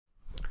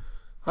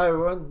Hi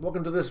everyone,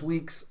 welcome to this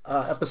week's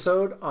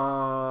episode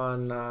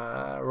on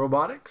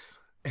robotics,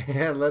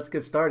 and let's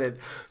get started.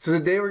 So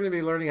today we're going to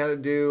be learning how to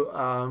do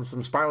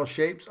some spiral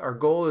shapes. Our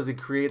goal is to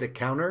create a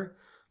counter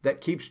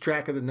that keeps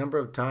track of the number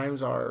of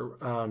times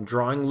our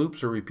drawing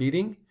loops are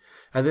repeating,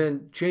 and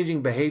then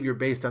changing behavior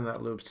based on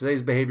that loops.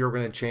 Today's behavior we're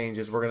going to change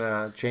is we're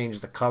going to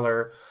change the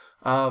color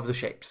of the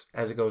shapes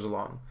as it goes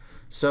along.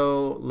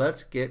 So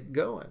let's get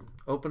going.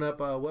 Open up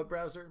a web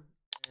browser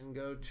and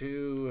go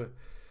to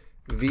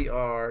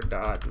vr.vex.com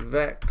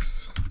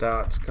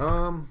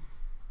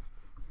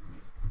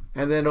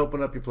and then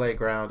open up your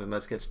playground and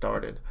let's get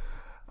started.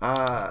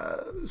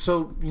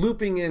 So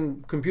looping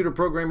in computer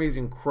programming is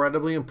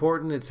incredibly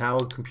important. It's how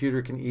a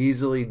computer can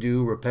easily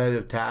do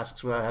repetitive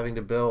tasks without having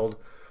to build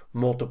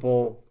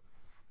multiple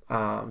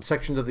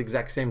sections of the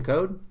exact same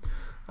code.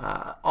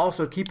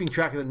 Also, keeping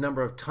track of the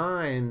number of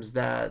times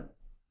that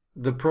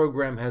the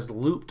program has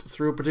looped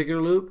through a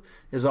particular loop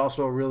is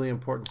also a really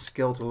important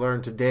skill to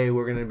learn. Today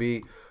we're going to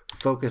be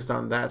focused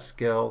on that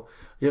skill.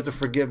 You have to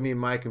forgive me,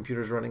 my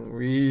computer's running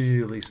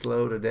really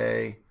slow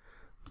today,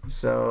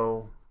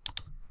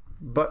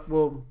 but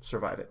we'll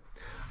survive it.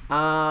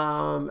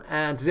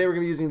 And today we're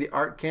going to be using the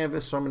art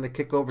canvas, so I'm going to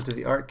kick over to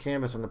the art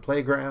canvas on the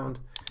playground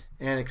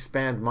and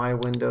expand my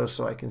window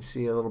so I can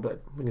see a little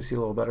bit. We can see a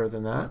little better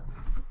than that.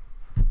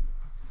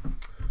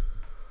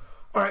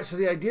 All right, so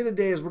the idea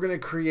today is we're going to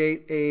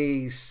create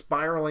a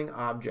spiraling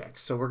object.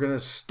 So we're going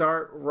to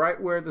start right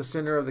where at the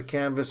center of the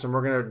canvas and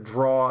we're going to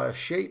draw a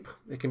shape.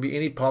 It can be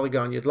any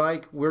polygon you'd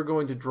like. We're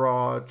going to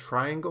draw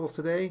triangles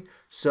today.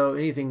 So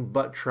anything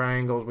but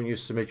triangles when you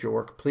submit your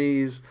work,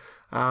 please.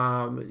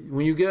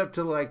 When you get up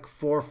to like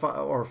 4, 5,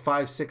 or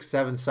 5, 6,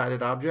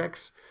 7-sided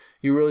objects,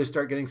 you really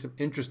start getting some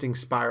interesting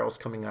spirals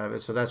coming out of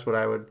it. So that's what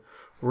I would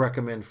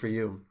recommend for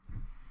you.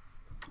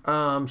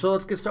 So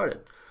let's get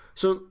started.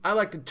 So I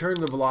like to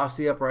turn the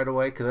velocity up right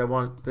away because I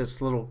want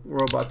this little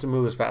robot to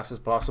move as fast as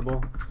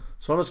possible.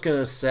 So I'm just going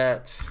to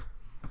set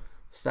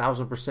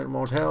 1000%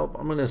 won't help.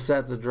 I'm going to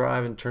set the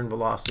drive and turn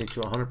velocity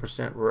to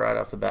 100% right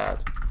off the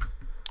bat.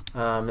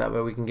 That way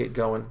we can get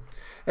going.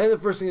 And the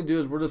first thing to do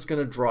is we're just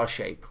going to draw a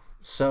shape.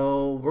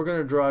 So we're going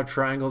to draw a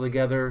triangle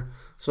together.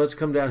 So let's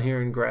come down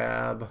here and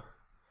grab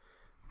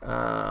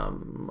a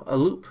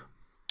loop.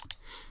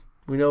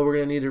 We know we're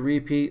going to need to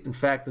repeat. In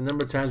fact, the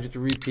number of times we have to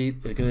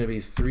repeat is going to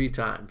be 3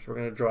 times. We're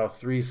going to draw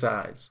 3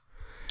 sides.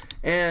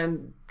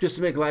 And just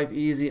to make life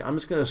easy, I'm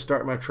just going to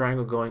start my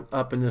triangle going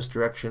up in this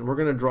direction. We're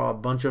going to draw a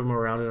bunch of them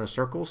around in a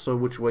circle, so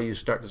which way you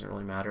start doesn't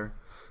really matter.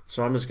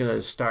 So I'm just going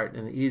to start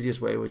in the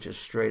easiest way, which is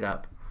straight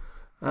up.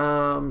 So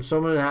I'm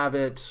going to have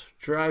it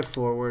drive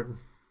forward.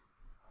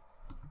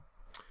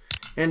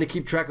 And to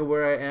keep track of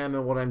where I am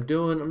and what I'm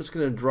doing, I'm just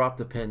going to drop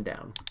the pen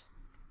down.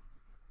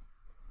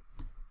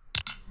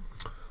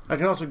 I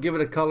can also give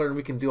it a color and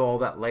we can do all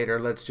that later.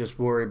 Let's just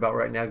worry about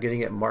right now getting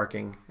it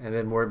marking and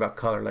then worry about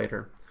color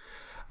later.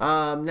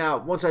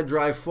 Now, once I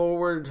drive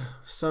forward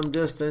some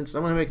distance,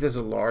 I'm going to make this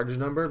a large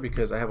number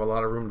because I have a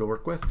lot of room to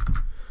work with.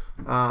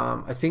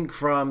 I think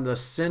from the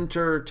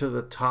center to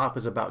the top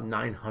is about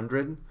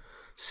 900.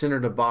 Center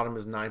to bottom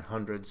is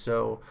 900.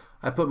 So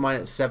I put mine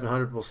at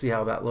 700. We'll see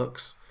how that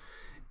looks.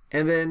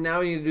 And then now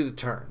we need to do the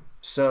turn.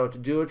 So to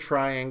do a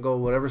triangle,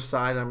 whatever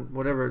side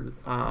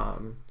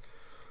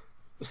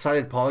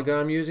sided polygon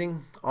I'm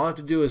using, all I have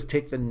to do is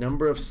take the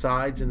number of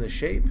sides in the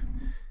shape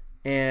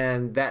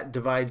and that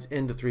divides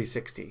into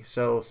 360.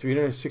 So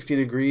 360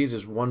 degrees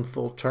is 1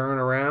 full turn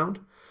around.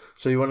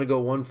 So you want to go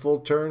 1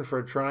 full turn for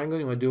a triangle,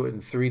 you want to do it in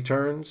 3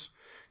 turns.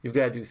 You've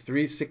got to do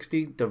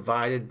 360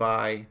 divided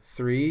by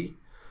 3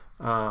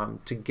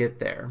 to get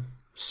there.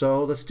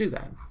 So let's do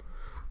that.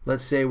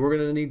 Let's say we're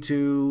going to need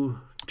to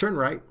turn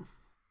right.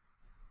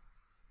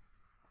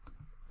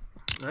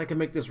 I can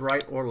make this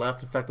right or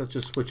left. In fact, let's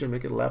just switch it and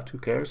make it left. Who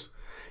cares?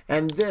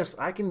 And this,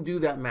 I can do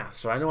that math.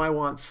 So I know I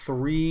want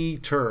 3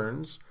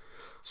 turns.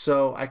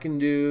 So I can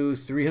do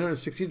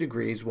 360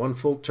 degrees, 1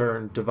 full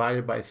turn,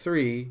 divided by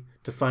 3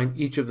 to find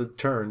each of the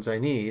turns I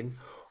need.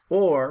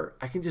 Or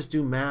I can just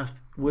do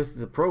math with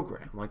the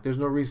program. Like there's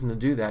no reason to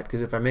do that because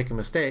if I make a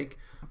mistake,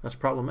 that's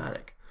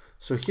problematic.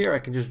 So here I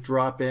can just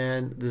drop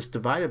in this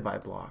divided by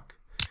block.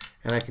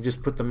 And I can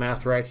just put the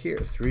math right here,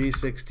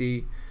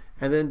 360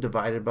 and then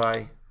divided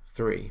by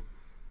 3.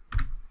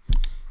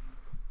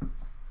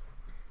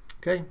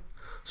 Okay,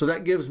 so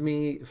that gives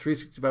me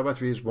 365 by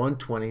 3 is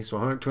 120, so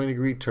 120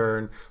 degree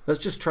turn. Let's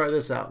just try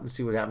this out and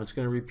see what happens. It's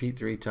going to repeat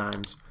 3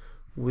 times.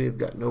 We've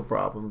got no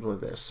problems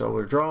with this. So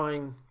we're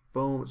drawing,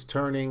 boom, it's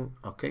turning.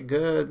 Okay,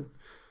 good,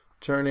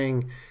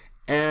 turning,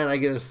 and I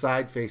get a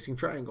side facing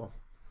triangle.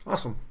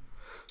 Awesome.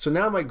 So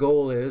now my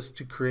goal is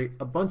to create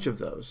a bunch of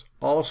those,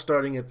 all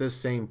starting at this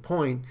same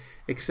point,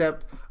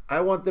 except I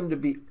want them to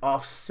be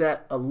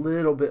offset a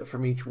little bit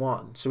from each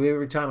one. So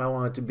every time I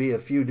want it to be a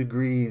few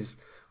degrees,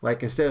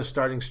 like instead of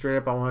starting straight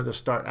up, I want it to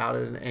start out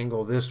at an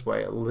angle this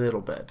way a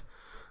little bit.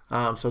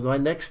 So my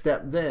next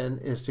step then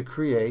is to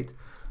create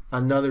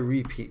another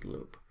repeat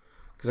loop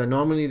because I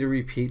know I'm going to need to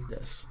repeat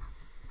this.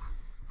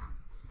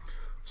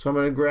 So I'm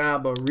going to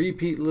grab a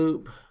repeat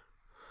loop.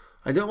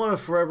 I don't want a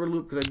forever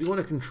loop because I do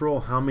want to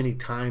control how many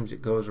times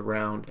it goes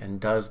around and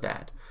does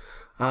that.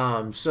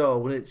 So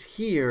when it's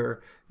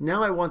here,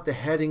 now I want the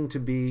heading to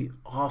be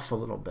off a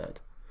little bit.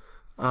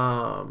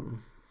 So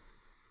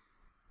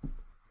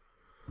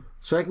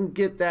I can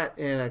get that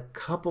in a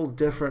couple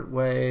different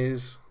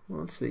ways.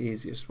 What's the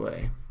easiest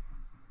way?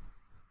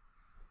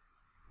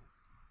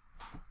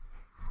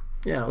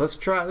 Yeah, let's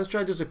try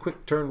just a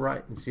quick turn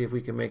right and see if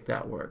we can make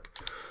that work.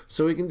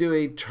 So we can do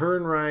a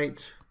turn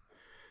right,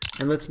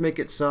 and let's make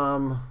it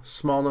some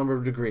small number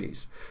of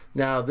degrees.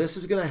 Now this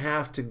is going to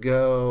have to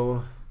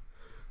go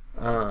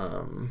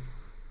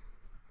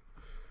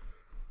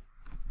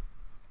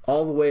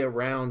all the way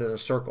around in a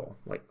circle,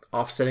 like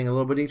offsetting a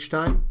little bit each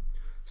time.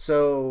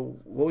 So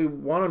what we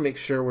want to make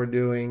sure we're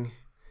doing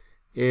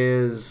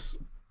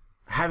is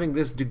having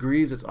this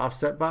degrees it's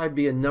offset by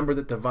be a number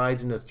that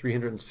divides into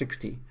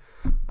 360.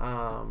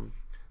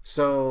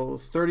 So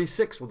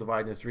 36 will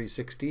divide into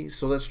 360.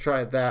 So let's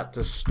try that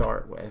to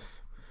start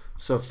with.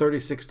 So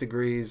 36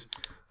 degrees,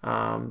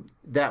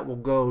 that will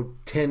go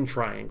 10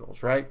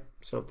 triangles, right?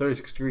 So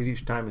 36 degrees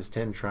each time is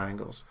 10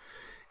 triangles.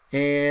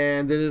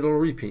 And then it'll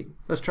repeat.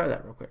 Let's try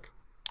that real quick.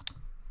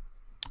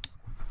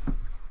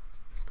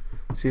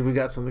 See if we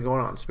got something going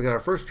on. So we got our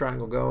first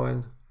triangle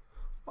going.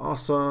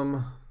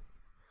 Awesome.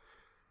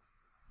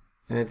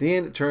 And at the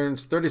end it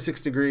turns 36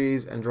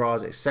 degrees and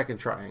draws a second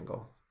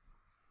triangle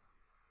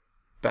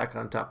back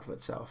on top of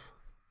itself.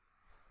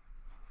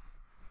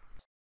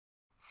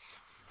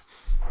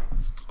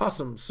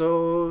 Awesome.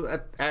 So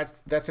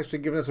that's actually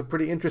given us a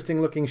pretty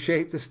interesting looking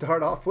shape to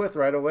start off with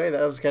right away.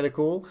 That was kind of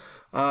cool.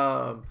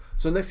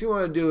 So next thing we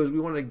want to do is we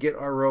want to get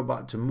our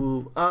robot to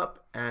move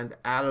up and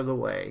out of the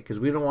way because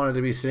we don't want it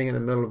to be sitting in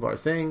the middle of our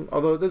thing.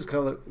 Although it does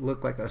kind of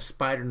look like a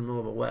spider in the middle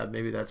of a web.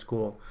 Maybe that's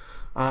cool.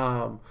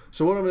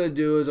 So what I'm going to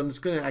do is I'm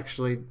just going to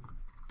actually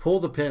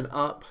pull the pin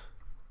up,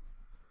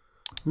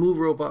 move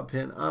robot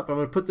pin up. I'm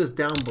going to put this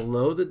down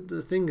below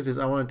the thing because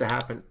I want it to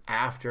happen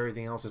after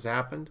everything else has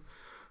happened.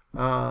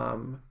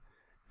 And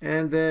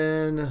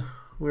then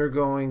we're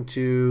going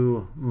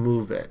to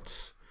move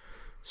it.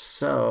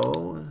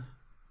 So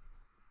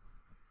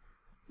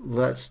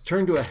let's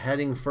turn to a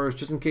heading first,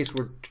 just in case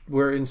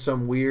we're in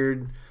some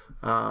weird,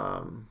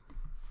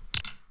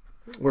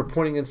 we're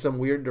pointing in some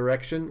weird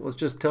direction. Let's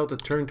just tell it to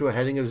turn to a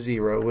heading of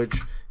 0, which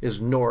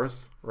is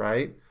north,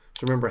 right?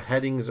 So remember,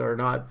 headings are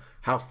not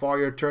how far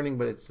you're turning,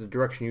 but it's the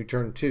direction you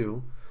turn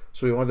to.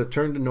 So we want to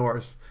turn to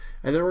north.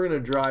 And then we're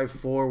going to drive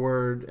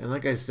forward. And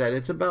like I said,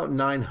 it's about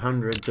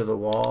 900 to the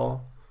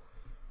wall.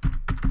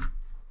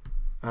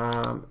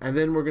 And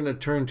then we're going to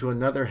turn to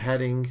another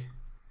heading.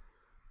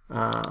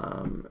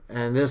 And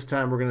this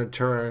time we're going to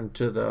turn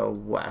to the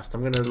west.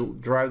 I'm going to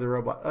drive the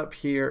robot up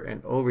here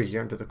and over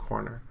here into the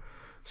corner.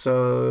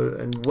 So,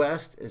 and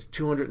west is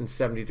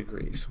 270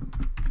 degrees.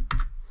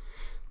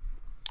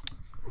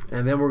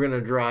 And then we're going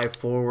to drive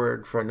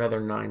forward for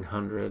another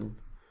 900.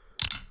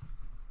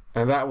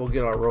 And that will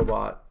get our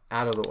robot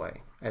out of the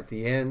way. At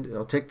the end,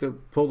 it'll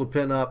pull the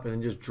pin up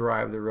and just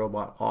drive the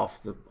robot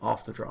off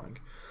the drawing.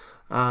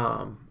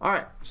 All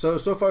right, so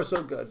far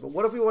so good. But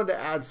what if we wanted to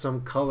add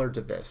some color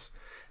to this?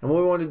 And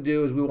what we wanted to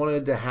do is we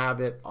wanted to have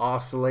it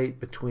oscillate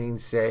between,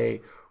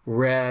 say,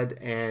 red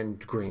and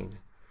green.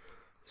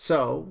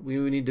 So we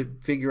would need to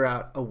figure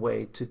out a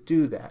way to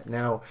do that.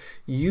 Now,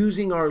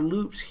 using our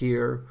loops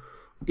here,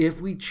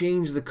 if we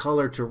change the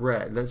color to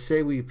red, let's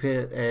say we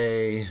put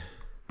a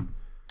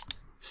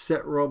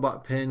set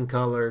robot pin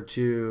color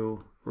to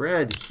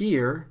red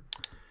here,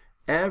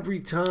 every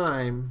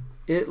time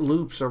it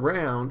loops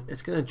around,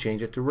 it's going to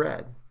change it to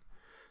red.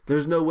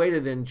 There's no way to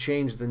then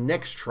change the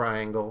next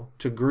triangle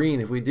to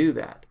green if we do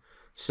that.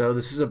 So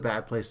this is a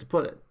bad place to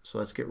put it. So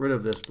let's get rid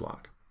of this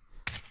block.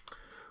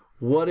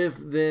 What if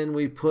then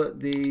we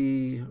put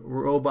the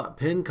robot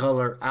pin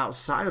color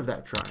outside of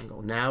that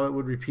triangle? Now it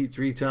would repeat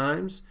 3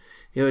 times.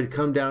 It would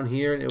come down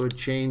here and it would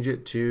change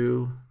it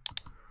to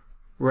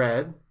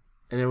red.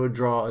 And it would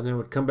draw, and then it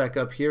would come back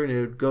up here and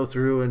it would go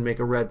through and make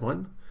a red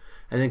one.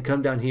 And then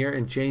come down here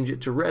and change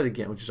it to red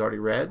again, which is already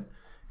red,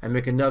 and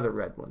make another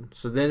red one.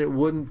 So then it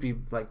wouldn't be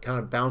like kind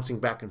of bouncing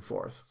back and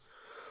forth.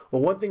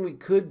 Well, one thing we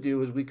could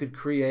do is we could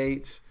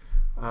create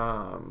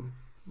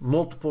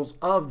multiples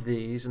of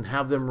these and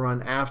have them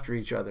run after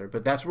each other.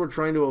 But that's what we're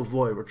trying to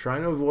avoid. We're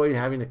trying to avoid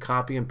having to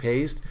copy and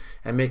paste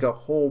and make a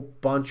whole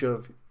bunch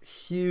of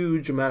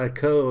huge amount of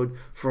code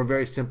for a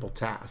very simple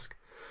task.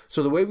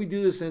 So the way we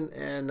do this in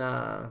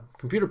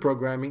computer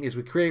programming is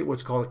we create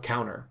what's called a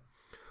counter.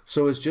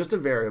 So it's just a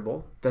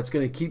variable that's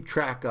going to keep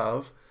track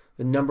of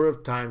the number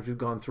of times we've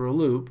gone through a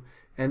loop,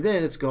 and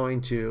then it's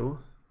going to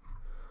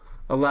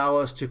allow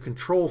us to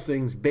control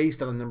things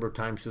based on the number of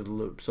times through the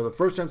loop. So the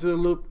first time through the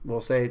loop,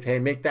 we'll say, hey,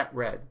 make that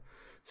red.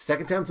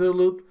 Second time through the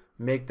loop,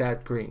 make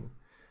that green.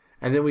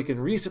 And then we can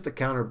reset the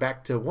counter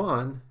back to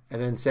 1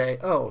 and then say,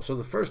 oh, so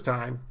the first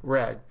time,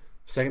 red.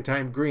 Second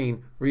time,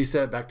 green,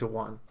 reset it back to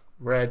 1.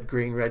 Red,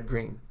 green, red,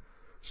 green.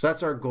 So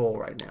that's our goal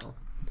right now.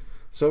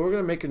 So we're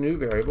going to make a new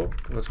variable.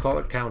 Let's call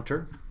it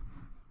counter.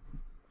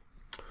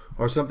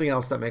 Or something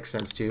else that makes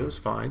sense to you is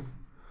fine.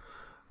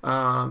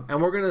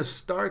 And we're going to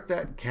start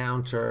that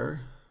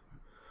counter.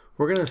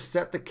 We're going to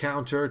set the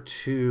counter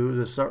to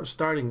the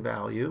starting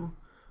value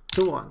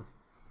to 1.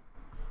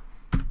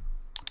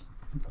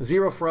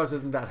 0 for us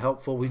isn't that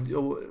helpful.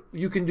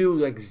 You can do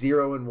like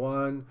 0 and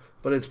 1,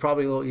 but it's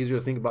probably a little easier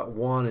to think about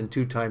 1 and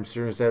 2 times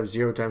 3 instead of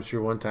 0 times 3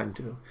 or 1 times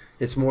 2.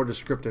 It's more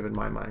descriptive in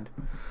my mind.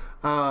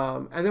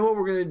 And then what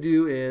we're going to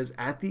do is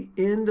at the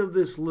end of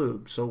this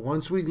loop, so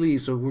once we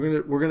leave, so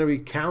we're going to be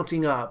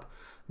counting up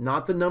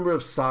not the number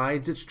of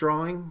sides it's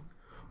drawing,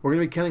 we're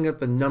going to be counting up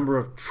the number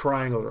of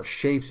triangles or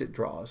shapes it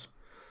draws.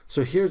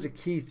 So here's a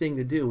key thing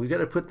to do. We've got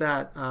to put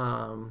that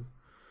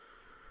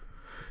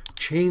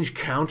change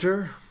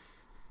counter.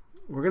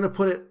 We're going to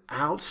put it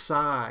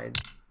outside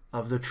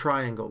of the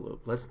triangle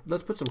loop.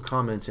 Let's put some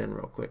comments in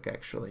real quick,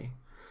 actually.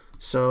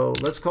 So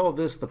let's call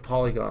this the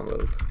polygon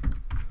loop.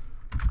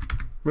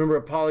 Remember,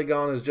 a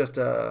polygon is just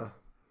a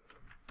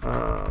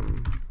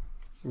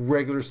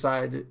regular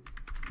side.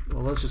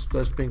 Well,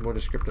 let's be more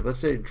descriptive. Let's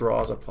say it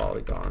draws a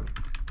polygon.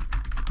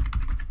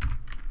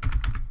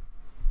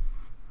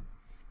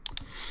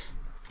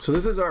 So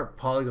this is our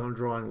polygon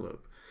drawing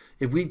loop.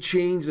 If we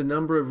change the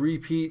number of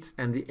repeats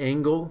and the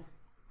angle,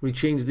 we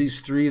change these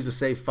 3s to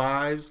say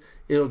 5s,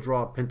 it'll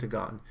draw a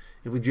pentagon.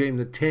 If we change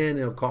the 10,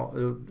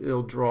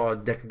 it'll draw a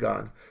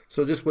decagon.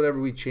 So just whatever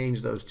we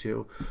change those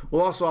to.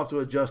 We'll also have to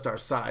adjust our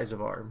size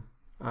of our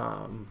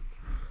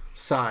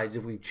sides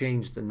if we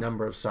change the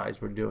number of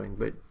sides we're doing,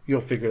 but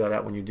you'll figure that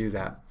out when you do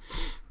that.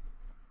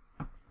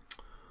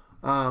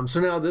 So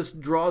now this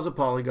draws a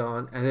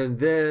polygon, and then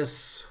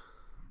this,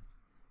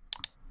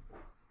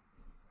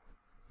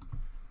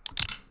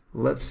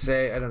 let's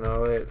say, I don't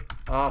know, it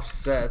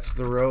offsets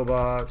the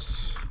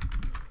robots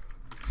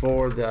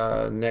for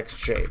the next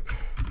shape.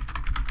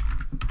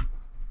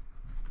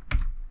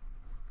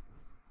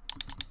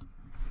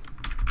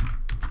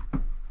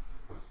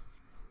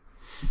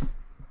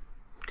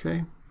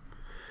 Okay.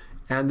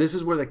 And this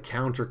is where the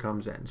counter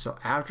comes in. So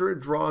after it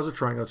draws a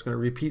triangle, it's going to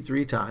repeat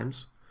 3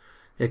 times.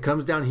 It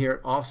comes down here,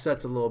 it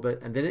offsets a little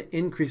bit, and then it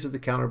increases the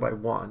counter by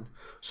 1.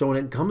 So when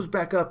it comes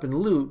back up and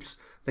loops,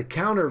 the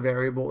counter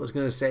variable is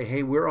going to say,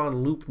 hey, we're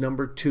on loop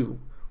number 2.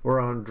 We're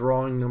on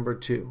drawing number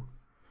 2.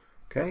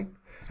 Okay?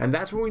 And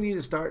that's where we need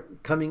to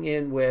start coming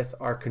in with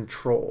our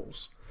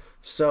controls.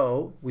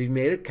 So we've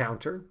made a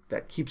counter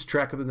that keeps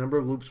track of the number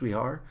of loops we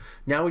are.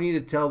 Now we need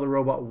to tell the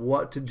robot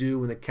what to do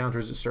when the counter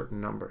is at certain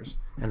numbers.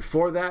 And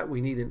for that, we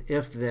need an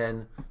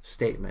if-then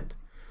statement.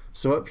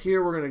 So up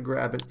here, we're going to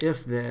grab an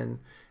if-then,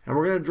 and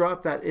we're going to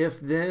drop that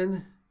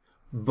if-then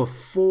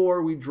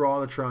before we draw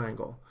the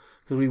triangle.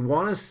 Because we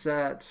want to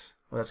set,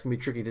 well, that's going to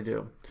be tricky to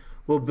do.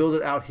 We'll build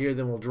it out here,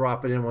 then we'll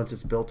drop it in once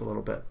it's built a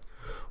little bit.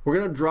 We're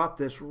going to drop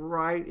this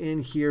right in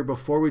here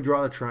before we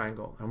draw the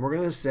triangle. And we're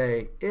going to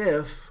say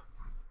if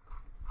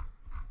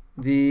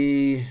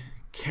the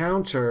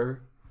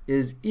counter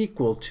is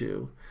equal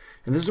to,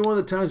 and this is one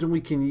of the times when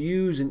we can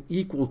use an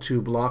equal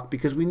to block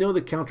because we know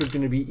the counter is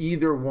going to be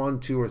either 1,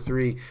 2, or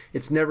 3.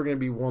 It's never going to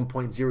be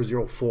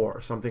 1.004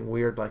 or something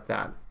weird like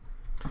that.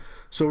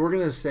 So we're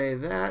going to say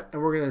that,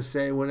 and we're going to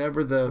say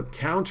whenever the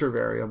counter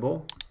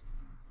variable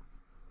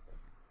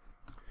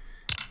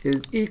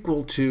is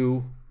equal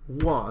to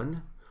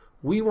 1,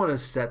 we want to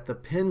set the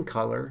pen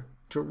color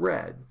to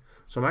red.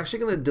 So I'm actually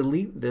going to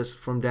delete this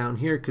from down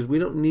here because we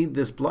don't need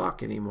this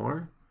block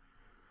anymore.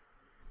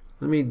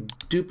 Let me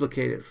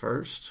duplicate it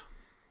first.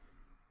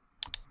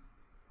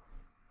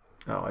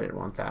 Oh, I didn't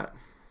want that.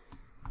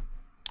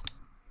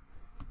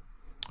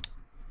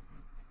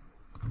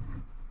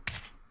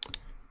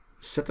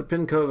 Set the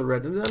pen color to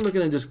red, and then I'm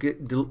going to just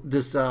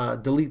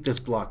delete this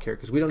block here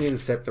because we don't need to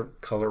set the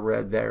color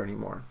red there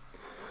anymore.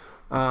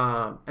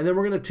 And then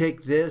we're going to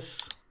take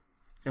this,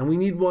 and we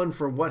need one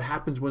for what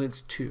happens when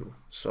it's 2.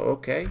 So,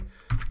 okay,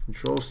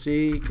 Control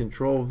C,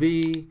 Control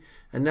V,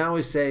 and now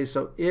we say,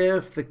 so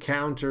if the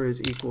counter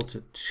is equal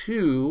to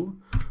 2,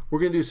 we're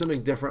going to do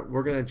something different.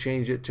 We're going to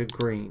change it to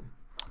green.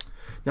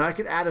 Now I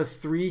could add a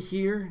 3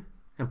 here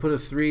and put a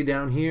 3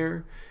 down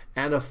here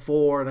and a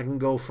 4, and I can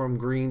go from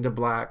green to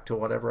black to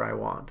whatever I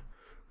want,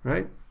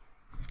 right?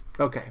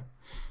 Okay,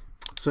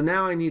 so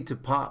now I need to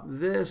pop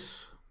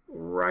this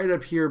right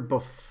up here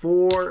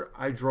before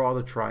I draw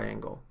the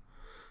triangle.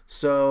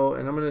 So,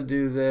 and I'm going to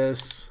do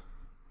this,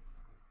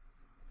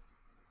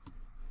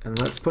 and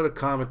let's put a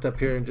comment up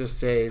here and just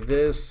say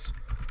this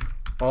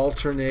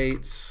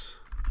alternates,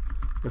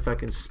 if I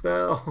can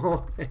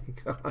spell, hang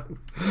on,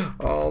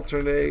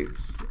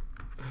 alternates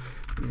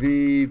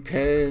the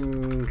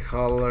pen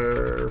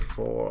color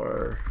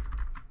for,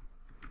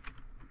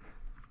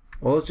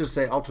 well, let's just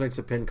say alternates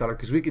the pen color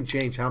because we can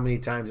change how many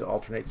times it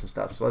alternates and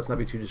stuff, so let's not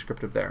be too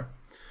descriptive there.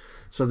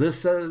 So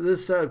this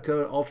set of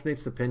code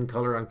alternates the pen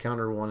color on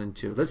counter 1 and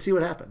 2. Let's see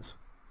what happens.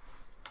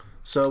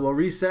 So we'll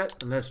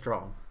reset and let's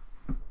draw.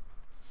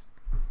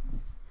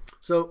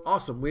 So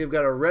awesome, we've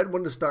got a red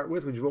one to start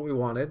with, which is what we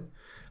wanted.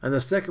 And the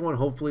second one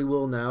hopefully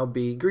will now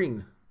be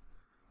green.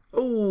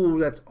 Oh,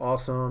 that's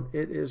awesome.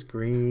 It is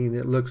green.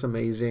 It looks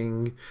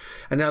amazing.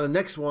 And now the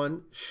next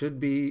one should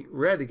be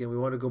red again. We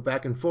want to go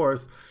back and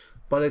forth,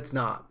 but it's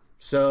not.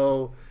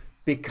 So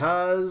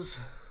because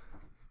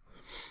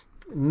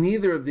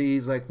neither of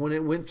these, like when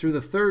it went through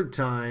the third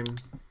time,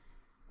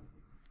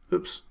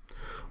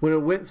 when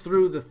it went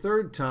through the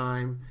third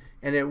time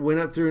and it went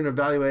up through and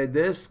evaluated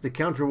this, the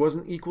counter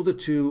wasn't equal to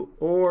 2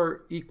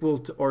 or equal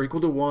to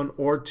 1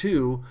 or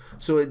 2,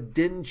 so it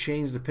didn't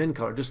change the pin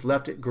color, just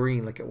left it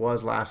green like it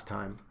was last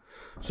time.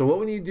 So what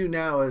we need to do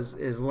now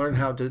is learn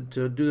how to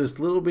do this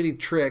little bitty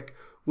trick,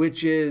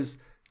 which is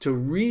to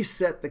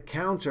reset the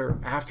counter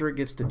after it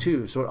gets to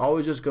 2. So it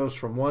always just goes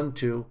from 1,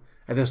 2,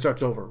 and then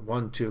starts over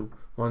 1, 2,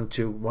 1,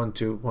 2, 1,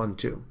 2, 1,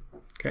 2.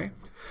 Okay?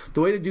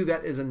 The way to do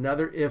that is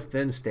another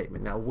if-then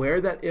statement. Now, where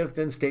that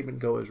if-then statement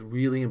goes is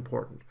really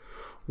important.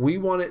 We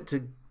want it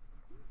to,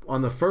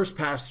 on the first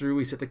pass through,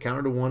 we set the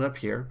counter to 1 up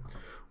here.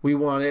 We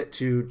want it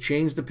to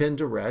change the pin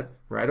to red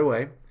right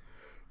away.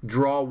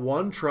 Draw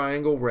one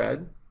triangle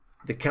red.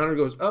 The counter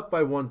goes up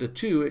by 1 to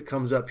 2. It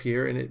comes up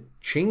here and it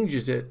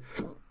changes it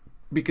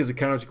because the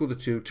counter is equal to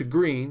 2 to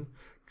green.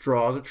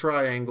 Draws a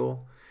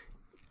triangle.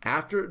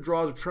 After it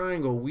draws a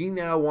triangle, we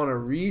now want to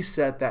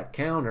reset that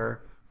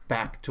counter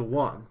back to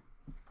 1.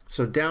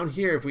 So down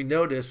here, if we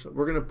notice,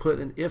 we're going to put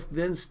an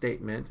if-then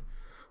statement.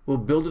 We'll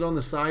build it on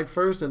the side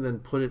first and then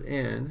put it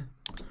in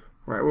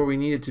right where we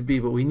need it to be.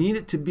 But we need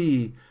it to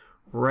be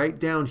right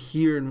down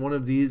here in one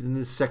of these, in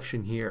this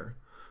section here,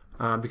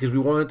 because we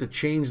want it to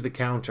change the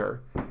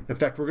counter. In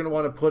fact, we're going to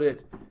want to put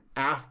it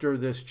after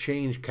this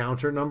change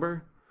counter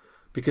number,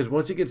 because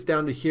once it gets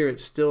down to here,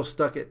 it's still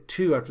stuck at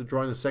 2 after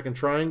drawing the second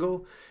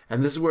triangle,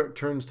 and this is where it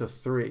turns to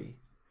 3.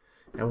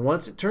 And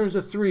once it turns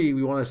to 3,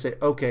 we want to say,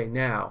 okay,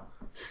 now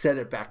set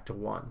it back to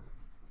 1.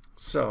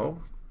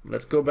 So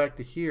let's go back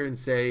to here and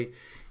say,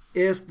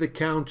 if the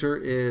counter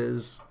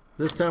is,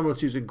 this time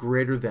let's use a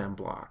greater than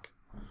block.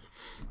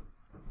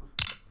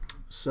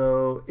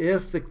 So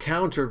if the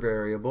counter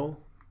variable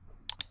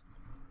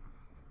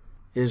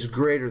is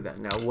greater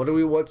than, now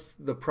what's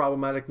the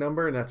problematic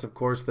number? And that's of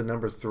course the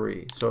number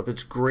 3. So if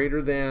it's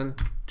greater than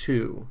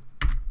 2,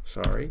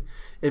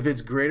 if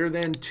it's greater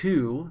than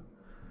 2,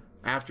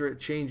 after it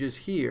changes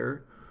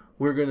here,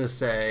 we're going to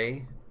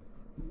say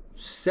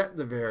set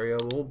the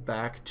variable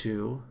back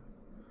to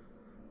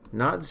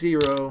not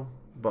 0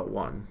 but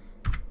 1.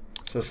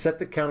 So set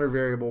the counter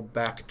variable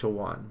back to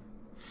 1,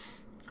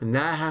 and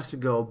that has to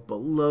go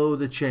below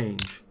the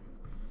change.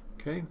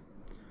 Okay,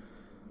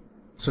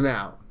 so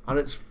now on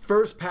its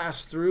first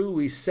pass through,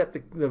 we set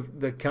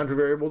the counter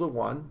variable to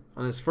 1.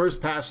 On its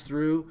first pass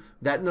through,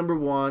 that number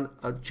 1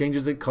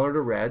 changes the color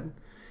to red.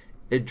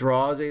 It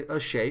draws a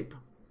shape.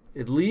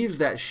 It leaves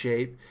that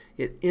shape.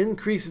 It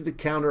increases the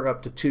counter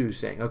up to 2,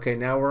 saying, okay,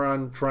 now we're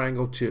on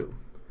triangle 2.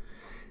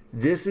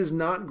 This is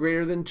not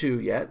greater than 2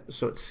 yet,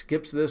 so it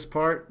skips this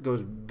part,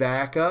 goes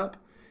back up,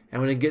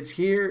 and when it gets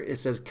here, it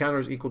says counter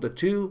is equal to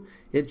 2.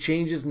 It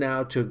changes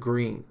now to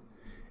green.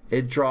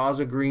 It draws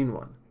a green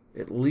one.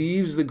 It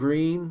leaves the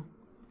green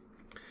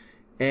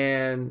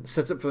and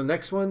sets up for the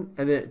next one,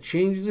 and then it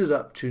changes it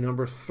up to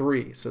number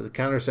 3. So the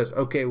counter says,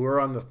 okay, we're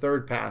on the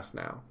third pass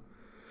now.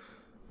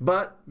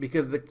 But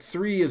because the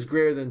 3 is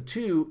greater than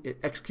 2, it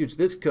executes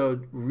this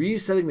code,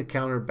 resetting the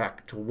counter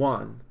back to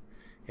 1.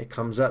 It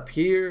comes up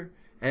here,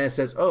 and it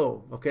says,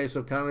 oh, okay,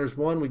 so counter is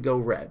 1, we go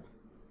red.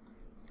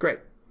 Great.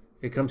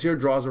 It comes here,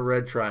 draws a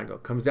red triangle.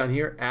 Comes down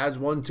here, adds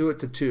 1 to it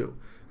to 2.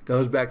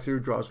 Goes back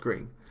through, draws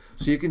green.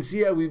 So you can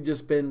see how we've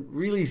just been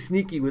really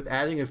sneaky with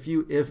adding a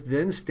few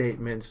if-then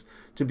statements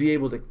to be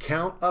able to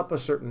count up a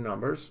certain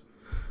numbers,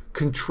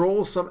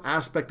 control some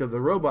aspect of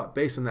the robot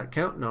based on that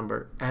count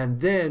number,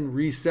 and then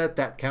reset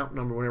that count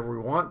number whenever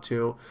we want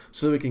to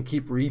so that we can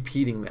keep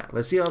repeating that.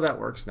 Let's see how that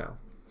works now.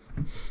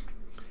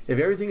 If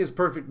everything is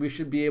perfect, we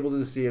should be able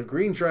to see a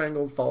green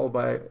triangle followed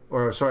by,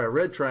 a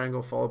red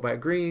triangle followed by a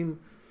green,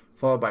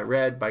 followed by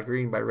red, by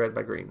green, by red,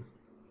 by green.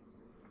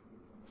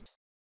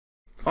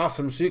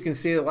 Awesome. So you can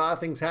see a lot of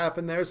things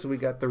happen there. So we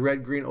got the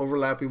red-green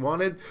overlap we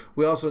wanted.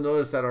 We also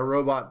noticed that our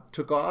robot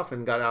took off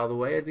and got out of the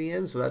way at the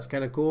end. So that's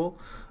kind of cool.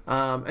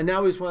 And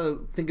now we just want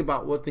to think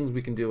about what things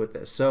we can do with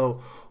this.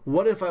 So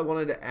what if I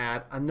wanted to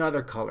add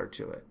another color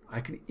to it?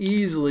 I could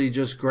easily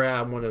just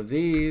grab one of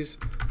these,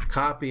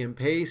 copy and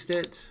paste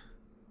it.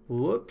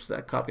 Whoops,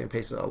 that copy and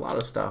pasted a lot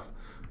of stuff.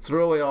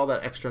 Throw away all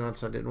that extra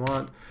nonsense I didn't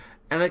want.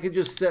 And I could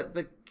just set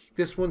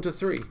this one to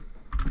 3.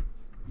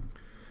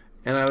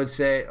 And I would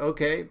say,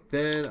 okay,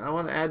 then I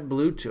want to add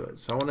blue to it.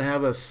 So I want to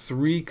have a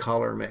 3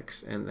 color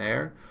mix in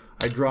there.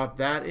 I drop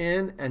that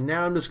in, and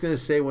now I'm just going to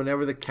say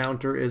whenever the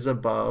counter is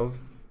above,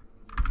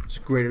 it's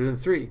greater than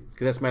 3,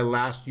 because that's my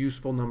last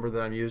useful number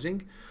that I'm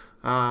using.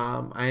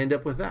 I end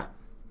up with that.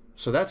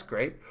 So that's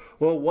great.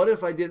 Well, what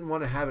if I didn't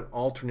want to have it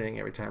alternating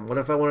every time? What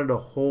if I wanted a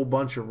whole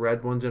bunch of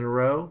red ones in a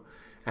row,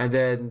 and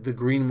then the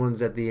green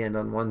ones at the end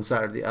on one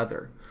side or the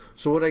other?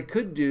 So what I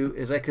could do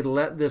is I could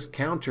let this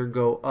counter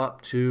go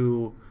up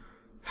to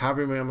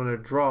however many I'm going to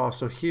draw.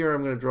 So here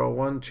I'm going to draw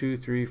 1, 2,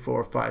 3,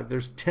 4, 5.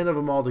 There's 10 of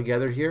them all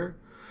together here.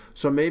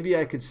 So maybe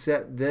I could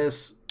set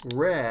this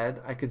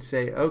red. I could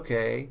say,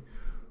 okay,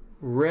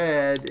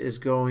 red is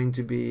going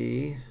to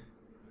be,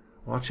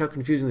 watch how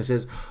confusing this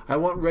is. I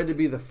want red to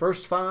be the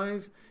first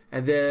 5,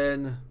 and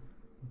then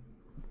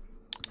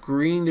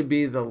green to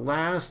be the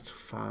last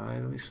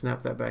 5. Let me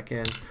snap that back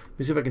in. Let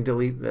me see if I can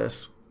delete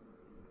this.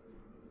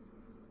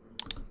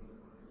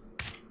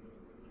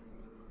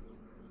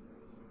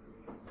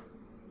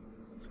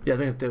 Yeah, I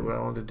think it did what I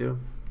wanted to do.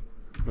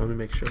 Let me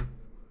make sure.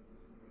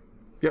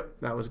 Yep,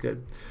 that was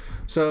good.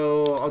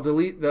 So I'll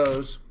delete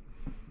those.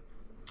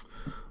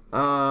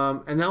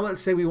 And now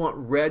let's say we want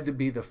red to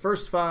be the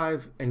first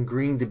 5 and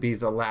green to be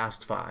the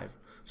last 5.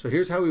 So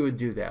here's how we would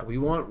do that. We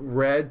want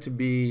red to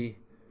be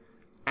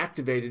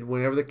activated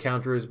whenever the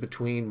counter is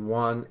between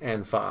 1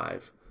 and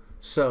 5.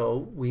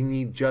 So we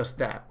need just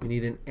that. We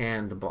need an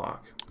AND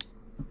block.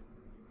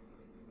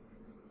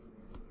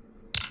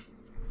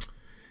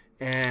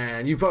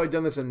 And you've probably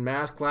done this in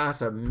math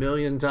class a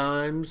million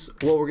times.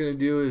 What we're going to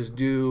do is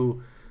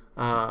do,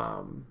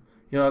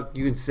 you know,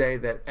 you can say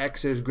that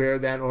x is greater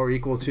than or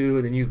equal to,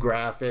 and then you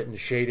graph it and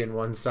shade in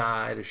one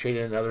side or shade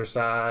in another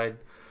side.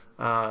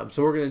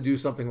 So we're going to do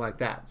something like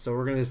that. So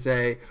we're going to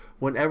say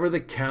whenever the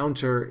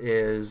counter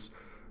is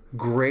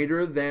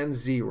greater than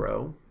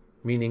 0,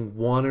 meaning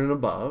 1 and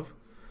above.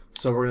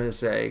 So we're going to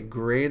say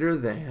greater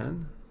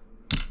than,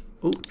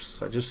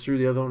 oops, I just threw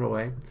the other one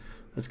away.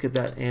 Let's get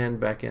that AND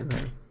back in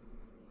there.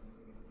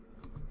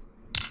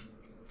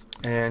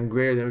 And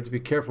greater than, to be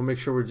careful, make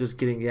sure we're just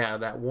getting, yeah,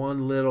 that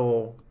one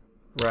little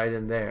right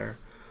in there.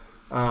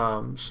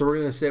 So we're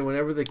going to say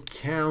whenever the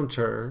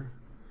counter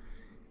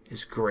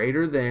is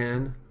greater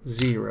than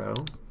 0,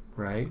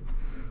 right,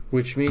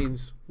 which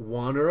means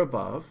 1 or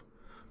above,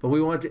 but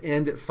we want to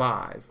end at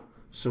 5.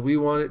 So we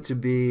want it to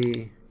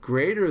be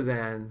greater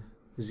than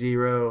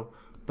 0,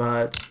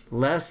 but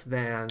less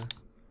than,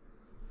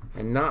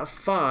 and not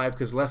 5,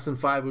 because less than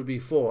 5 would be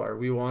 4.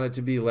 We want it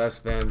to be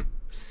less than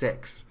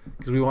 6,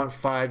 because we want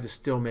 5 to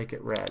still make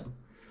it red.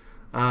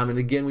 And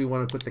again, we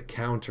want to put the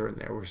counter in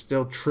there. We're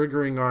still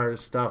triggering our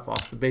stuff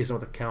off the base of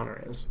what the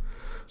counter is.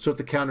 So if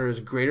the counter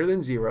is greater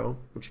than 0,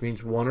 which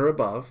means 1 or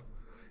above,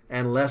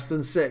 and less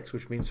than 6,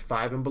 which means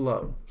 5 and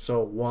below.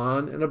 So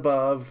 1 and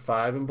above,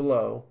 5 and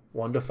below,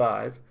 1 to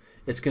 5,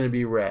 it's going to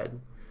be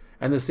red.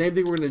 And the same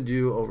thing we're going to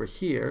do over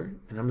here.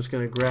 And I'm just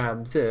going to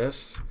grab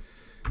this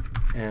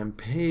and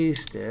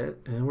paste it.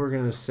 And we're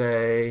going to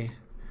say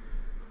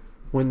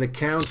when the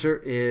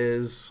counter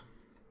is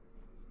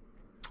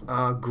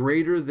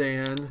greater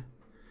than,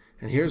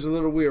 and here's a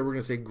little weird, we're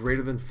going to say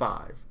greater than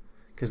 5,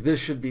 because this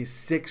should be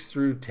 6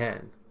 through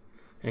 10.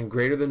 And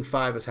greater than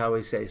 5 is how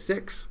we say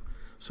 6.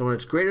 So when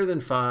it's greater than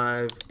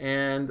 5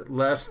 and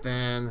less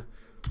than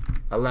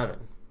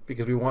 11,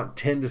 because we want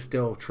 10 to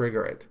still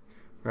trigger it,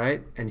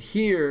 right? And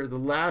here, the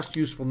last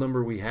useful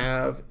number we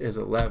have is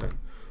 11.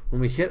 When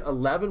we hit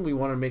 11, we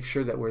want to make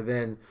sure that we're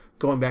then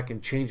going back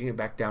and changing it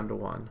back down to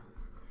 1.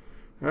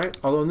 All right?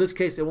 Although in this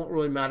case, it won't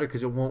really matter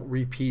because it won't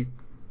repeat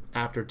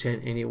after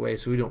 10 anyway,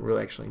 so we don't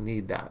really actually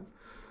need that.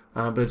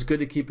 But it's good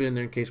to keep it in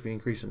there in case we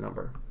increase a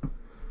number.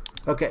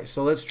 Okay,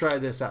 so let's try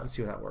this out and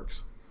see how that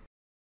works.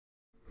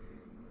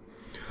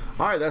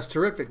 All right, that's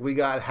terrific. We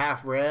got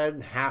half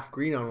red, half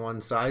green on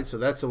one side, so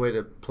that's a way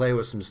to play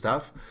with some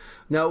stuff.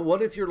 Now,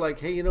 what if you're like,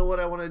 hey, you know what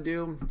I want to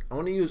do? I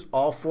want to use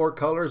all 4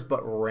 colors,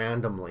 but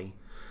randomly.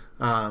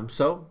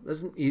 So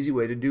that's an easy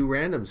way to do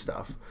random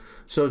stuff.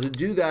 So to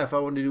do that, if I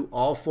want to do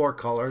all 4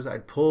 colors,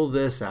 I'd pull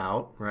this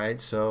out, right?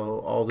 So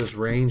all this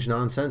range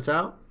nonsense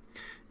out,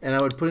 and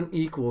I would put an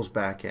equals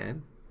back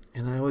in,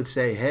 and I would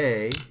say,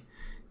 hey,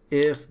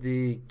 if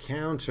the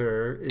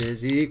counter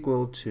is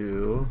equal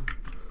to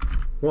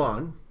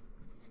 1,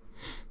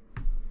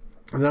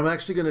 and then I'm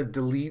actually going to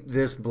delete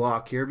this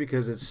block here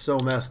because it's so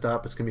messed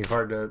up, it's going to be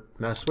hard to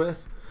mess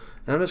with.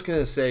 And I'm just going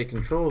to say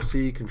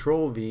Control-C,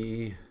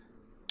 Control-V,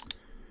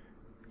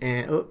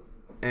 and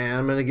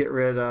I'm going to get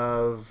rid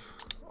of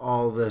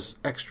all this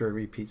extra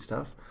repeat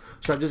stuff.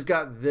 So I've just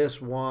got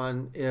this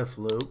one if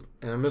loop,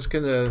 and I'm just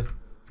going to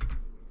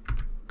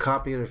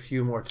copy it a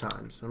few more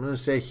times. I'm going to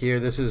say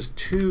here, this is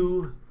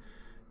 2,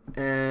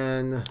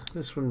 and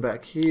this one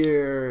back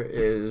here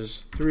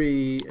is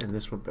 3, and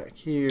this one back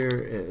here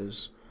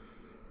is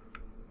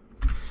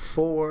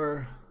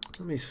 4.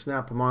 Let me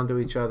snap them onto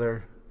each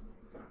other.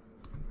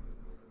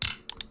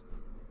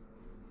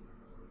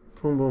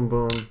 Boom, boom,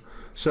 boom.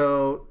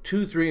 So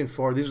 2, 3, and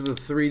 4. These are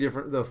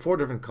the 4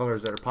 different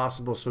colors that are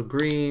possible. So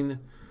green,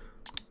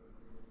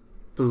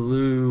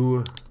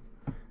 blue,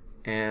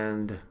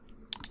 and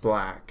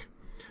black.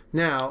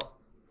 Now,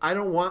 I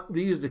don't want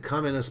these to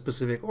come in a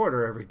specific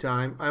order every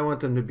time. I want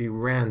them to be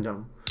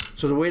random.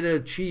 So the way to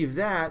achieve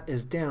that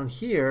is down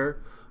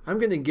here. I'm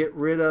going to get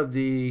rid of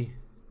the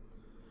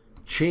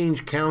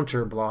change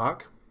counter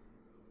block.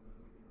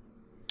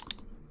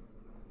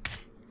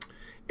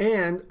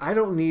 And I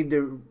don't need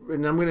to,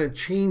 and I'm going to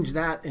change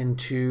that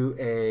into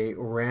a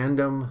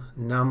random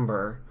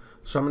number.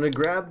 So I'm going to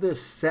grab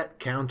this set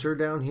counter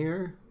down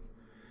here,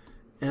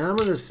 and I'm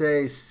going to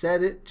say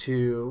set it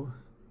to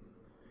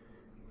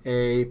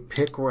a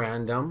pick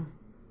random.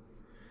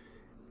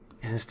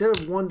 And instead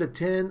of 1 to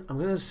 10, I'm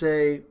going to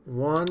say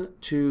 1,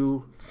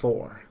 2,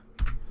 4.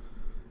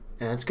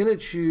 And it's going to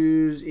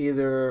choose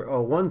either a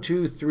 1,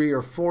 2, 3,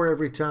 or 4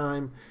 every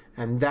time.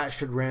 and that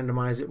should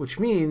randomize it, which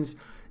means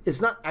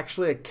it's not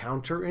actually a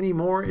counter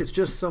anymore. It's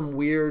just some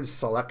weird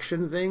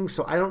selection thing.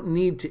 So I don't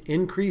need to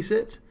increase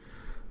it.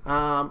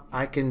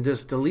 I can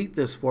just delete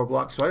this for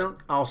block. So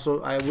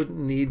I wouldn't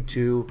need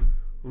to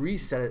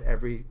reset it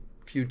every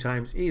few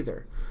times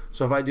either.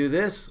 So if I do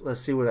this,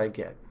 let's see what I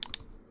get.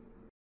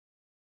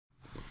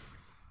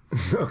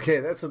 Okay,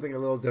 that's something a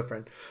little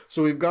different.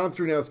 So we've gone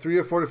through now 3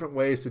 or 4 different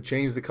ways to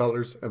change the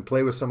colors and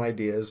play with some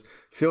ideas.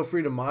 Feel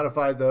free to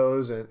modify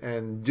those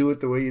and do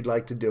it the way you'd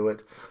like to do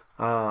it.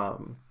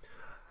 And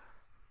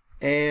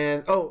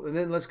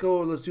then let's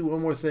do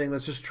one more thing.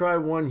 Let's just try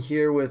one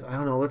here with, I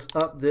don't know, let's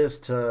up this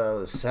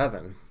to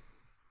 7.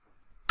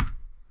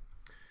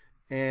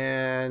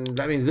 And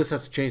that means this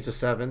has to change to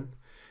 7.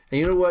 And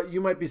you know what?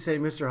 You might be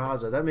saying, Mr.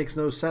 Haza, that makes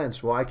no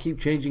sense. Well, I keep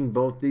changing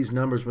both these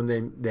numbers when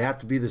they have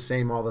to be the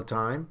same all the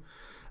time.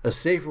 A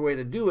safer way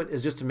to do it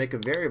is just to make a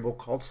variable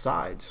called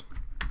sides.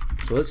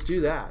 So let's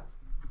do that.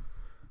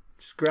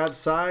 Just grab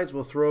sides.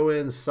 We'll throw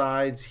in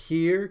sides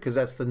here because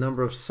that's the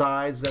number of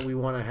sides that we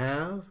want to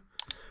have.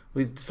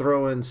 We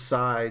throw in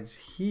sides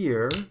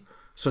here.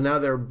 So now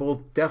they're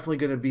both definitely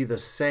going to be the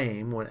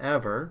same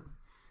whenever.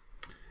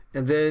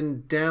 And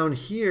then down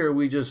here,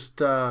 we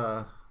just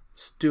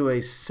do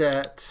a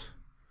set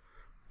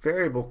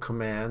variable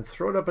command,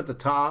 throw it up at the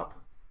top.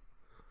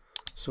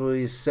 So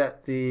we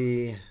set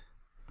the,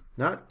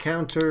 not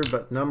counter,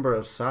 but number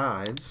of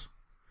sides.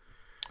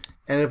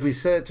 And if we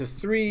set it to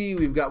 3,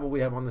 we've got what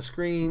we have on the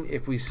screen.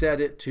 If we set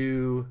it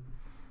to,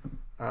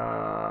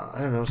 I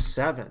don't know,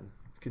 7,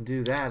 we can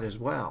do that as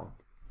well.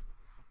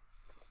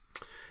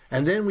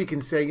 And then we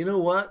can say, you know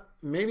what?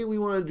 Maybe we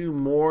want to do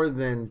more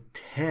than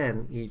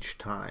 10 each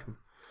time,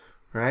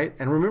 right?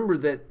 And remember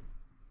that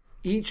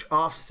each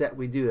offset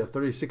we do, the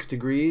 36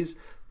 degrees,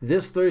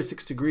 this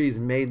 36 degrees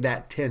made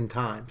that 10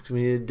 times because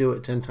we need to do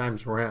it 10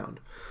 times around.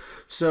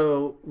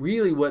 So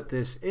really what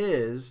this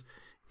is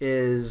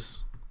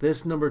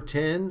this number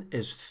 10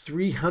 is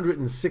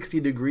 360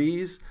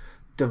 degrees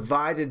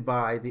divided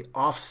by the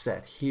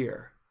offset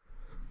here.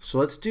 So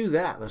let's do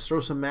that. Let's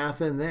throw some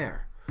math in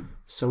there.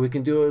 So we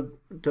can do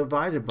a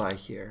divided by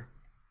here.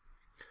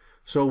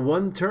 So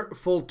one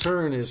full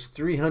turn is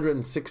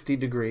 360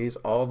 degrees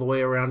all the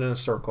way around in a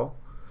circle.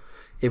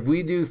 If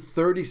we do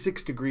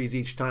 36 degrees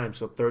each time,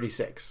 so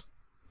 36,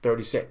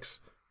 36,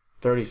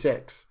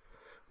 36,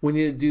 we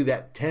need to do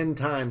that 10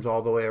 times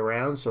all the way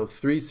around. So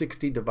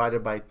 360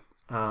 divided by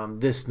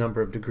this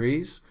number of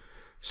degrees.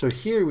 So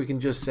here we can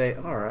just say,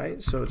 all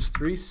right, so it's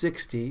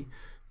 360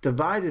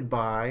 divided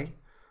by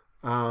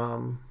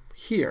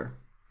here.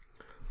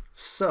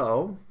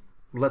 So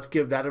let's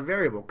give that a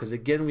variable, because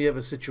again we have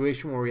a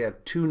situation where we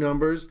have 2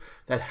 numbers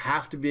that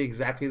have to be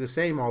exactly the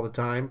same all the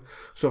time.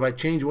 So if I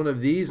change one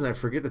of these and I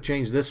forget to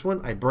change this one,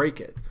 I break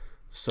it.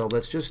 So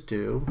let's just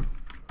do,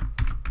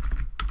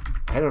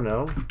 I don't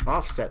know,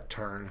 offset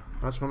turn.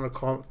 That's what I'm going to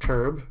call it,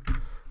 turb.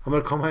 I'm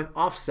going to call mine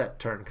offset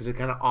turn because it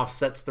kind of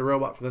offsets the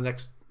robot for the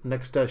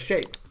next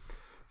shape.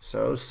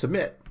 So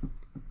submit.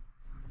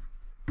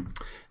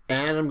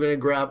 And I'm going to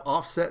grab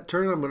offset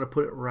turn. I'm going to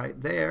put it right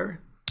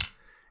there.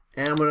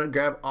 And I'm going to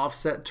grab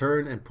offset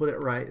turn and put it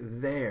right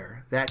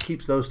there. That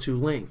keeps those two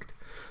linked.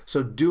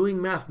 So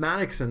doing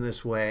mathematics in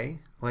this way,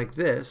 like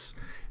this,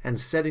 and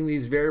setting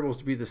these variables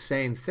to be the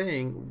same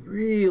thing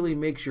really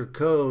makes your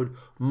code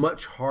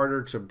much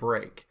harder to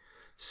break.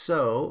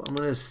 So I'm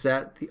going to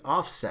set the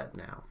offset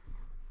now.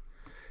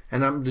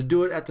 And I'm going to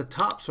do it at the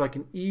top so I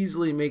can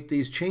easily make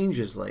these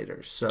changes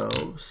later.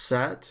 So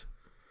set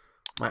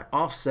my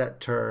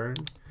offset turn.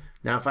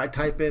 Now if I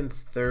type in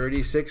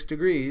 36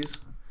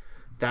 degrees,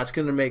 that's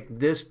going to make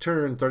this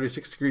turn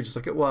 36 degrees just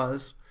like it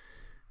was.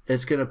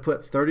 It's going to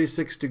put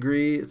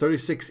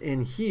 36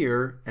 in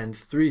here, and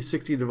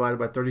 360 divided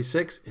by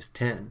 36 is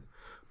 10.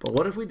 But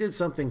what if we did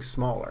something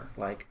smaller,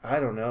 like,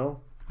 I don't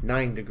know,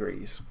 9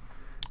 degrees?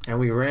 And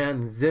we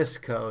ran this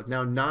code.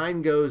 Now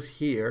 9 goes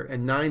here,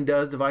 and 9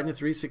 does divide into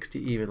 360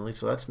 evenly,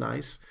 so that's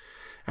nice.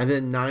 And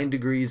then 9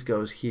 degrees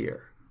goes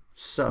here.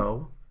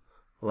 So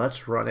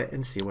let's run it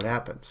and see what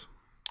happens.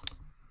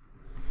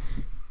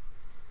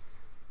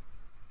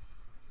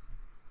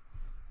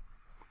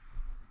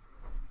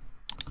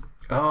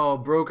 Oh,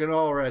 broken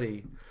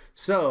already.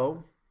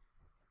 So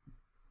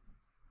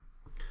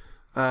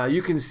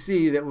you can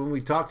see that when I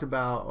talked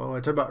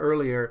about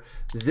earlier,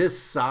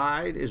 this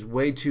side is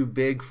way too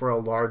big for a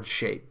large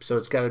shape. So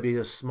it's got to be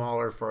a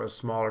smaller for a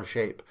smaller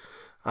shape.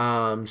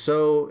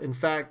 So in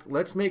fact,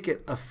 let's make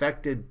it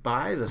affected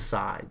by the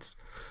sides.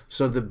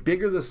 So the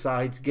bigger the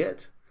sides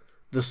get,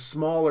 the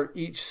smaller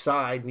each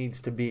side needs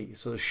to be.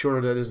 So the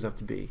shorter that doesn't have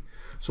to be.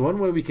 So one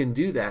way we can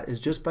do that is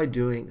just by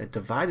doing a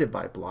divided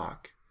by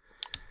block.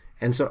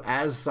 And so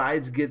as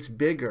sides gets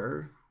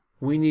bigger,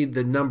 we need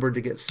the number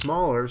to get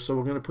smaller, so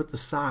we're going to put the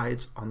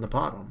sides on the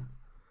bottom.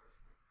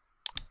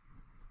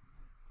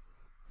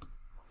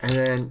 And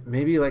then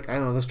maybe like, I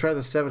don't know, let's try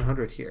the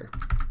 700 here.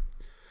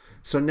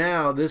 So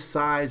now this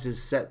size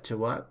is set to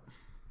what?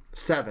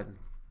 7.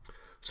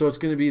 So it's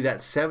going to be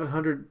that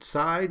 700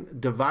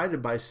 side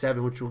divided by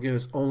 7, which will give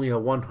us only a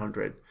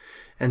 100.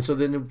 And so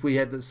then if we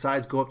had the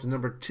sides go up to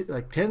number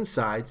like 10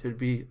 sides, it would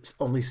be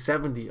only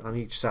 70 on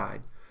each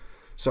side.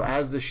 So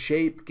as the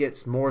shape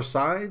gets more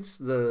sides,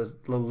 the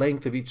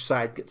length of each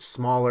side gets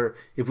smaller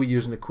if we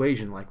use an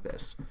equation like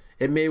this.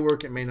 It may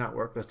work, it may not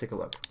work. Let's take a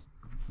look.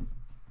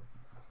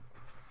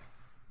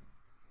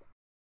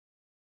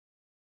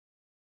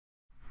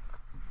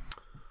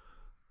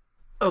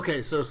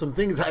 Okay, so some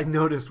things I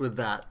noticed with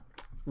that.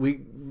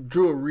 We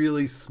drew a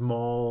really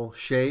small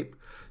shape.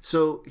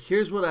 So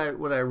here's what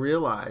I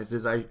realized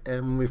is and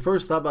when we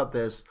first thought about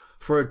this,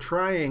 for a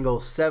triangle,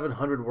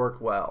 700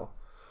 worked well.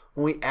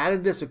 When we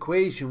added this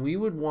equation, we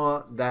would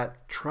want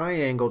that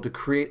triangle to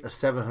create a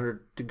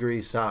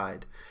 700-degree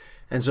side.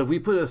 And so if we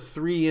put a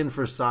 3 in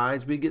for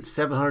sides, we get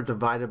 700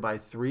 divided by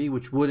 3,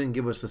 which wouldn't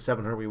give us the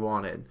 700 we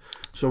wanted.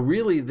 So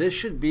really, this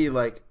should be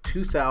like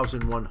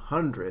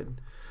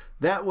 2,100.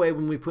 That way,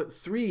 when we put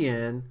 3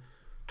 in,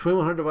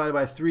 2,100 divided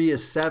by 3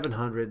 is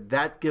 700.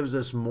 That gives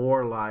us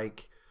more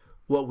like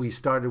what we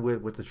started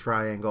with the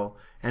triangle,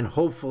 and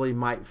hopefully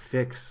might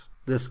fix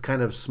this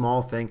kind of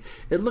small thing.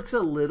 It looks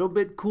a little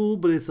bit cool,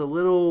 but it's a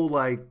little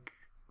like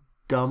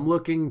dumb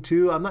looking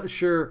too. I'm not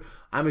sure.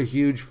 I'm a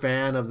huge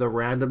fan of the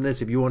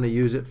randomness. If you want to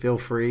use it, feel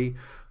free.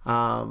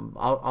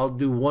 I'll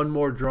do one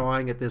more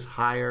drawing at this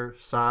higher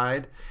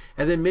side,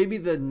 and then maybe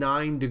the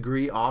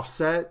 9-degree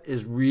offset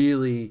is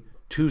really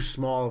too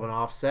small of an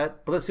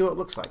offset, but let's see what it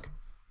looks like.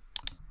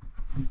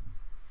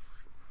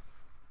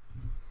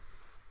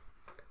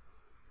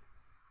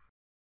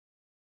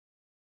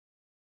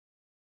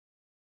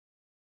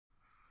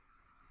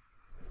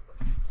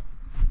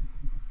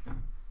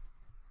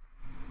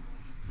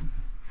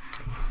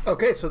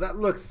 Okay, so that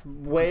looks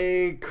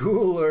way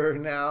cooler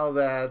now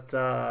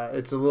that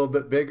it's a little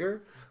bit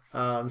bigger.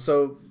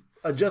 So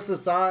adjust the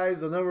size,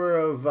 the number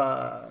of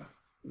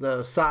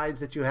the sides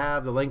that you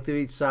have, the length of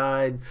each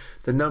side,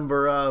 the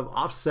number of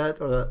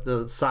offset or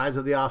the size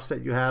of the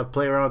offset you have,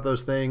 play around with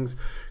those things,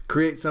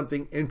 create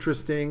something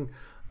interesting.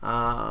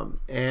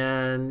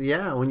 And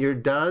yeah, when you're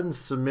done,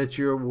 submit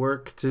your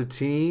work to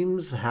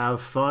teams, have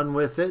fun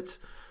with it.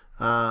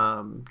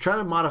 Try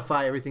to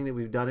modify everything that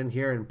we've done in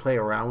here and play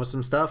around with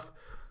some stuff.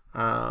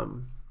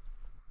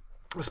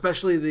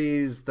 Especially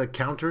the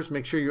counters.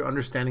 Make sure you're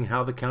understanding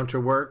how the counter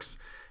works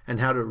and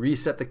how to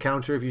reset the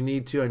counter if you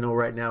need to. I know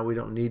right now we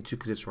don't need to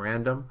because it's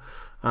random.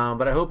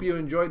 But I hope you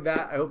enjoyed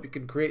that. I hope you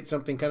can create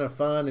something kind of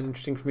fun and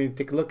interesting for me to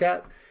take a look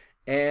at.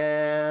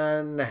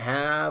 And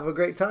have a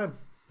great time.